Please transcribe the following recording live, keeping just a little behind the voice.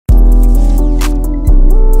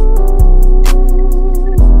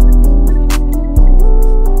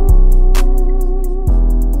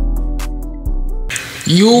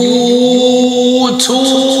YouTube.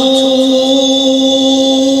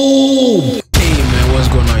 Hey man, what's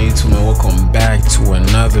going on YouTube, man? Welcome back to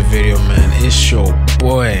another video, man. It's your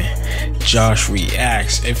boy Josh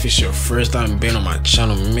Reacts. If it's your first time being on my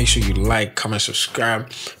channel, make sure you like, comment,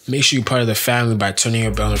 subscribe. Make sure you're part of the family by turning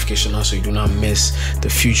your bell notification on so you do not miss the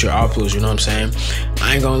future uploads. You know what I'm saying?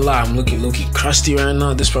 I ain't gonna lie, I'm looking low-key crusty right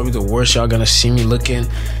now. This is probably the worst y'all gonna see me looking.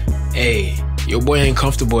 Hey, your boy ain't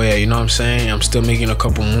comfortable yet, you know what I'm saying? I'm still making a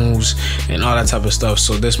couple moves and all that type of stuff,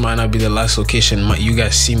 so this might not be the last location you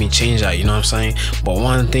guys see me change out, you know what I'm saying? But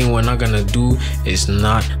one thing we're not gonna do is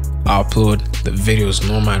not upload the videos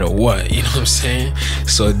no matter what, you know what I'm saying?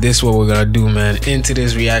 So this is what we're gonna do, man. Into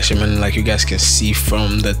this reaction, man, like you guys can see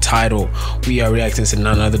from the title, we are reacting to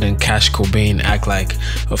none other than Cash Cobain Act Like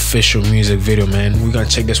official music video, man. We're gonna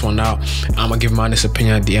check this one out. I'm gonna give my honest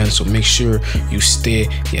opinion at the end, so make sure you stay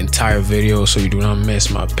the entire video so you do not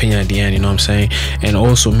miss my opinion at the end, you know what I'm saying? And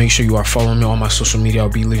also make sure you are following me on my social media. I'll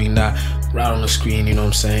be leaving that right on the screen, you know what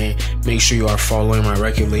I'm saying? Make sure you are following my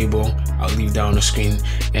record label. I'll leave that on the screen.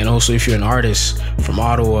 And also, if you're an artist from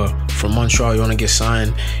Ottawa, from Montreal, you want to get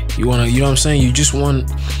signed, you know what I'm saying, you just want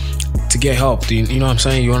to get help, you know what I'm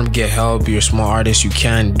saying, you want to get help, you're a small artist, you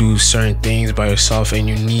can't do certain things by yourself and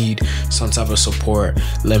you need some type of support,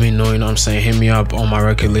 let me know, you know what I'm saying? Hit me up on my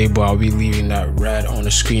record label. I'll be leaving that red on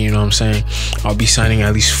the screen, you know what I'm saying? I'll be signing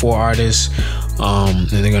at least 4 artists, and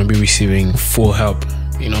they're gonna be receiving full help,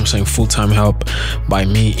 you know what I'm saying, full-time help by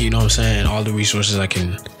me, you know what I'm saying, and all the resources I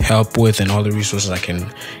can help with and all the resources I can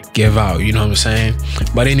give out, you know what I'm saying?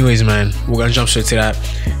 But anyways, man, we're gonna jump straight to that.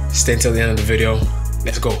 Stay until the end of the video.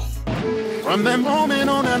 Let's go. From that moment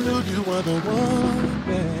on, I knew you were the one.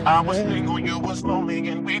 Yeah. I was single, you was lonely,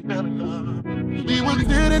 and we fell in love. We would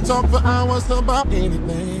sit and talk for hours about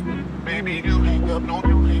anything. Baby, you hang up, no,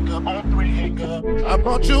 you hang up on 3 hang up. I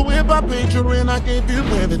brought you in by picture and I gave you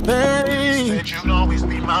everything. Said you'd always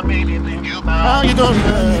be my baby, then you how you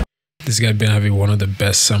gonna? This guy been having one of the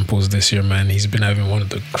best samples this year, man. He's been having one of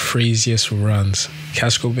the craziest runs.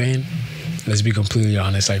 Cash Cobain, let's be completely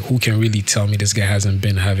honest, like who can really tell me this guy hasn't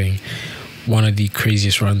been having one of the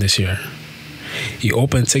craziest run this year? You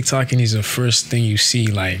open TikTok and he's the first thing you see,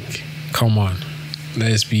 like, come on,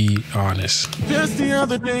 let's be honest. Just the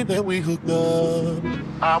other day that we hooked up,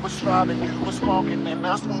 I was driving, you was walking, and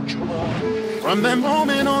I swooped you up. From that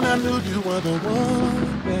moment on, I knew you were the one.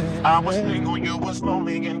 Yeah. I was single, you was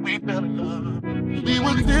lonely, and we fell in love. We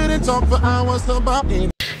would sit and talk for hours about anything.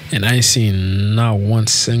 And I ain't seen not one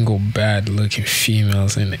single bad looking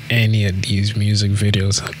females in any of these music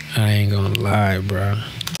videos. I ain't gonna lie, bro.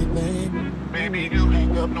 Baby, you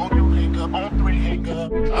hang up, no, you hang up on 3 hang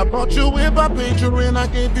up. I brought you in by picture and I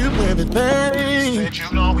gave you everything. Said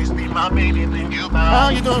you'd always be my baby, then you how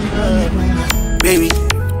you gonna? Baby,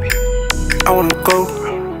 I wanna go.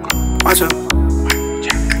 Watch out.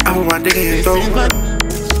 I want my dick in your throat.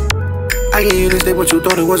 I gave you this day, but you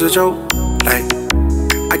thought it was a joke. Like,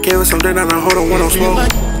 I gave her something that I hold on when I'm smoke.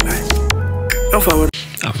 Like, don't fuck with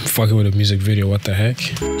it. I'm fucking with a music video, what the heck?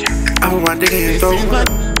 I want my dick in your throat.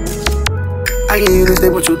 I gave you this day,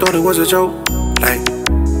 but you thought it was a joke. Like,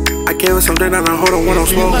 I gave her something that I hold on when I'm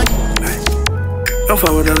smoke. Like, don't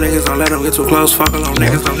fuck with them niggas, don't let them get too close. Fuck all them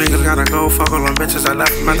niggas gotta go. Fuck all them bitches, I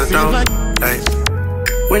left them at the door. Like,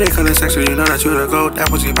 when they come to section, you know that you the goat. That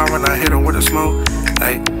pussy poppin', I hit them with the smoke.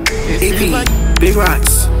 Like, EP, big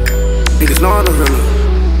rocks. Niggas know I'm the realer.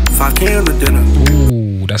 5K on the dinner.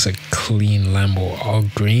 Ooh, that's a clean Lambo, all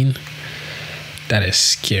green. That is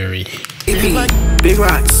scary. EP, big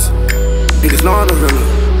rocks. Niggas know I'm the realer.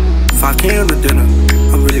 5K on the dinner.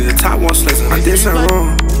 I'm really the top one slicer. I did something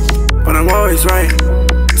wrong, but I'm always right.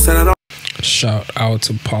 Said I don't. Shout out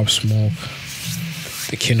to Pop Smoke,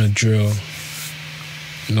 the king of drill.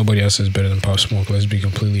 Nobody else is better than Pop Smoke, let's be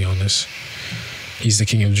completely honest. He's the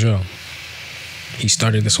king of drill. He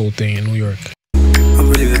started this whole thing in New York. I'm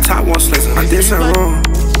really the top one slicer. I did something wrong,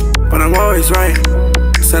 but I'm always right.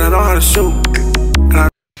 Said I know how to shoot.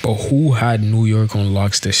 But who had New York on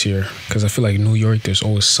locks this year? Because I feel like New York, there's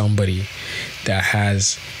always somebody that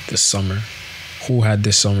has the summer. Who had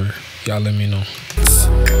this summer? Y'all let me know.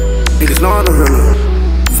 Niggas know I'm the realer.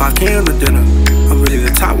 5K on the dinner. I'm really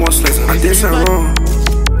the top one slicer. I did something wrong,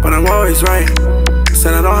 but I'm always right.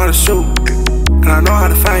 Said I know how to shoot, and I know how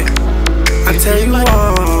to fight. I tell you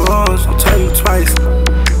once, I'll tell you twice.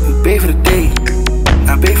 You pay for the day,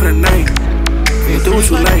 I pay for the night. You do what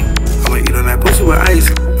you like. I'ma eat on that pussy with ice.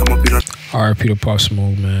 I'ma beat on RIP to Pop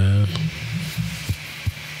Smoke, man.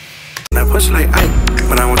 that pussy like ice,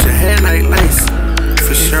 but I want your head like lice.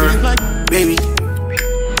 For sure, baby.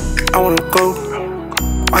 I wanna go.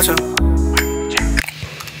 Watch out.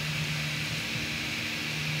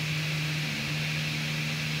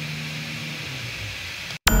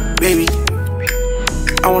 baby.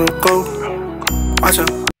 I wanna go, watch out.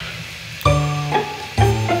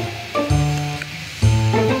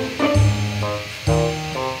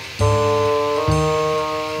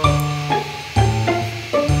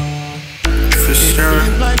 For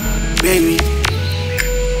sure, baby.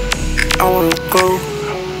 I wanna go,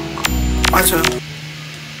 watch out.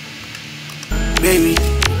 Baby,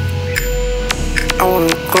 I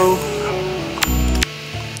wanna go.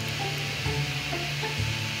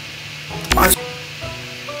 Watch.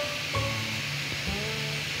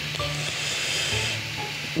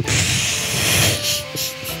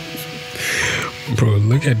 Bro,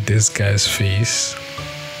 look at this guy's face.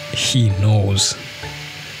 He knows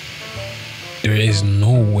there is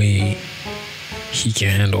no way he can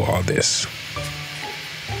handle all this.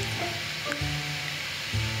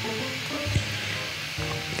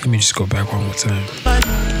 Let me just go back one more time.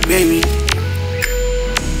 Baby,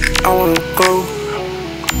 I wanna go.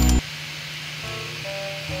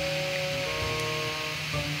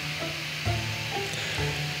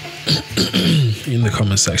 In the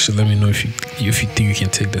comment section, let me know if you think you can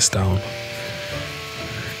take this down.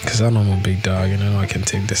 Cause I know I'm a big dog and I know I can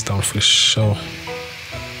take this down for sure.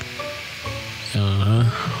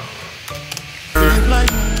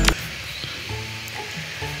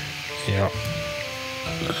 Yeah.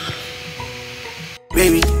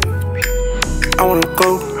 Baby, I wanna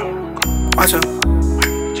go. Watch out.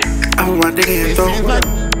 I put my dick in your throat.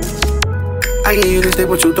 I gave you this day,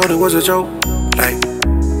 but you thought it was a joke. Like,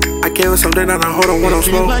 I gave her something that I hold on when I'm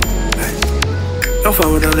smoke. Like, don't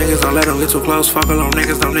fuck with them niggas, don't let them get too close. Fuck alone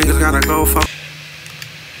niggas, them niggas gotta go. Fuck.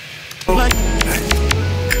 Like,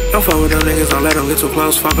 don't fuck with them niggas, don't let them get too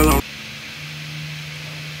close. Fuck alone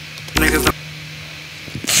niggas.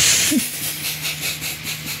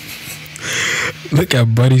 Look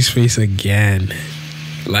at Buddy's face again.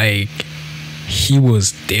 Like, he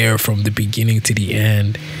was there from the beginning to the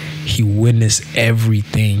end. He witnessed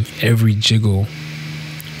everything, every jiggle.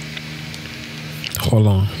 Hold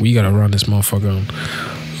on, we gotta run this motherfucker on.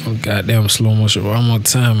 Oh, goddamn slow motion one more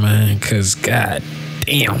time, man. Cause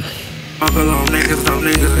goddamn. Fuck alone niggas, them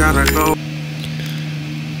niggas gotta go.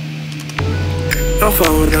 Don't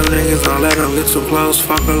fuck with them niggas, don't let them get too close.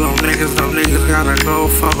 Fuck alone niggas, them niggas gotta go.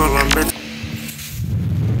 Fuck alone bitch.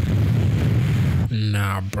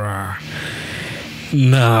 Nah, bruh.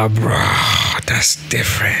 Nah, bruh. That's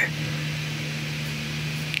different.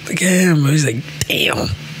 Look at him. He's like, damn.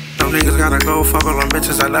 Them niggas gotta go. Fuck all them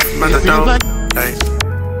bitches I left them at the door.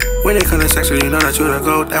 Like, when they come to sex, you know that you the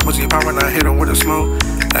goat. That pussy poppin', I hit them with the smoke.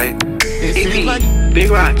 Like, AP, big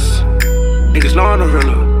rocks. Niggas know I'm the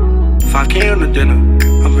realer. 5K on the dinner.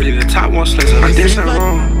 I'm really the top one slicer. I did something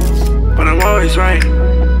wrong, but I'm always right.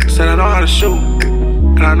 Said I know how to shoot,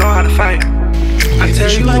 and I know how to fight. I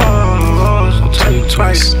tell you once, I'll tell you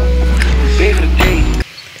twice. Big for the day.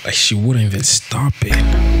 Like, she wouldn't even stop it.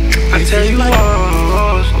 I tell you once,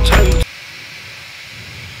 I'll tell you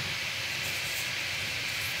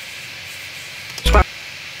twice.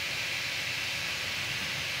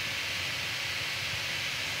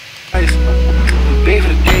 Big for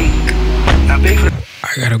the day. Now big for the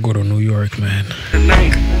I gotta go to New York, man.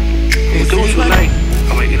 night. I'ma do what you like.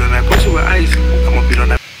 I'ma eat on that pussy with ice. I'ma beat on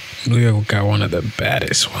that. New York got one of the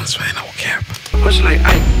baddest ones, man. No cap. Push like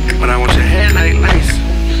ice, but I want your hair like lice.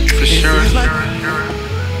 For sure.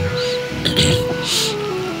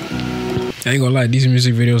 I ain't gonna lie, these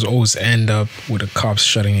music videos always end up with the cops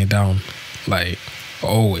shutting it down. Like,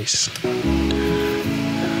 always.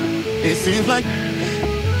 It seems like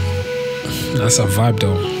That's a vibe,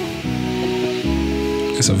 though.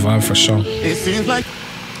 It's a vibe for sure. it seems like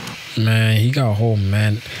Man, he got a whole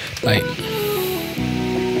man. Like,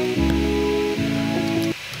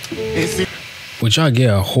 it seems would y'all get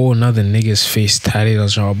a whole nother nigga's face tatted on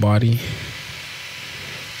y'all body?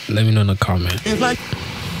 Let me know in the comment. like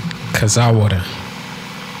Cause I wouldn't.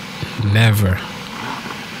 Never.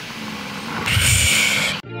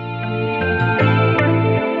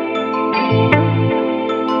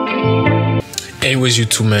 Anyways, you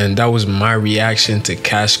two, man, that was my reaction to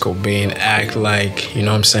Cash Cobain Act Like. You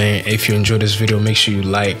know what I'm saying? If you enjoyed this video, make sure you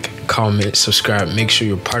like, comment, subscribe. Make sure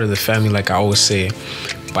you're part of the family, like I always say,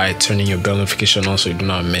 by turning your bell notification on so you do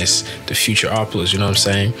not miss the future uploads. You know what I'm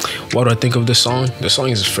saying? What do I think of this song? The song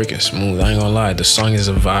is freaking smooth. I ain't gonna lie. The song is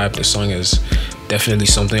a vibe. The song is definitely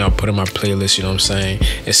something I'll put in my playlist. You know what I'm saying?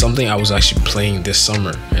 It's something I was actually playing this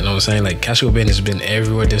summer. You know what I'm saying? Like, Cash Cobain has been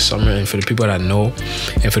everywhere this summer. And for the people that know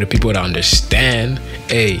and for the people that understand,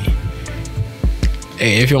 hey,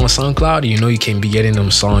 if you're on SoundCloud, you know you can be getting them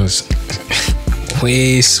songs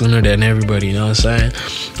way sooner than everybody. You know what I'm saying?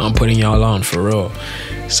 I'm putting y'all on for real.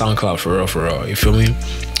 SoundCloud for real, you feel me?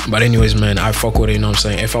 But anyways, man, I fuck with it, you know what I'm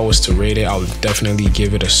saying? If I was to rate it, I would definitely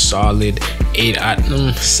give it a solid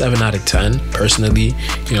 7 out of 10 personally,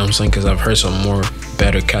 you know what I'm saying? Because I've heard some more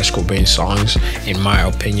better Cash Cobain songs, in my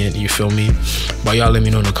opinion, you feel me? But y'all let me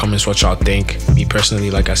know in the comments what y'all think. Me personally,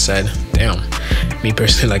 like I said,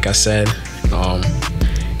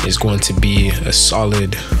 it's going to be a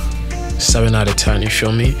solid 7 out of 10, you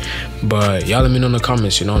feel me? But y'all let me know in the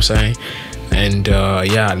comments, you know what I'm saying? And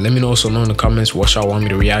yeah, let me know also know in the comments what y'all want me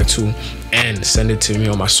to react to, and send it to me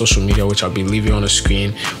on my social media, which I'll be leaving on the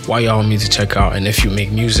screen, what y'all want me to check out. And if you make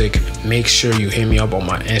music, make sure you hit me up on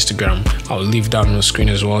my Instagram. I'll leave that on the screen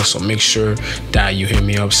as well, so make sure that you hit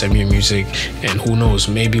me up, send me your music, and who knows,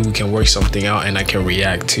 maybe we can work something out and I can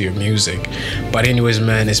react to your music. But anyways,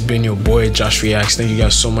 man, it's been your boy Josh Reacts. Thank you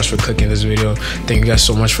guys so much for clicking this video. Thank you guys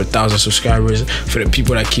so much for 1,000 subscribers, for the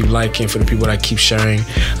people that keep liking, for the people that keep sharing.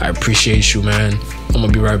 I appreciate you, man. I'm gonna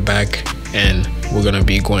be right back, and we're gonna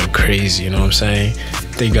be going crazy, you know what I'm saying?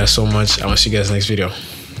 Thank you guys so much. I want to see you guys next video.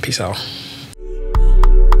 Peace out.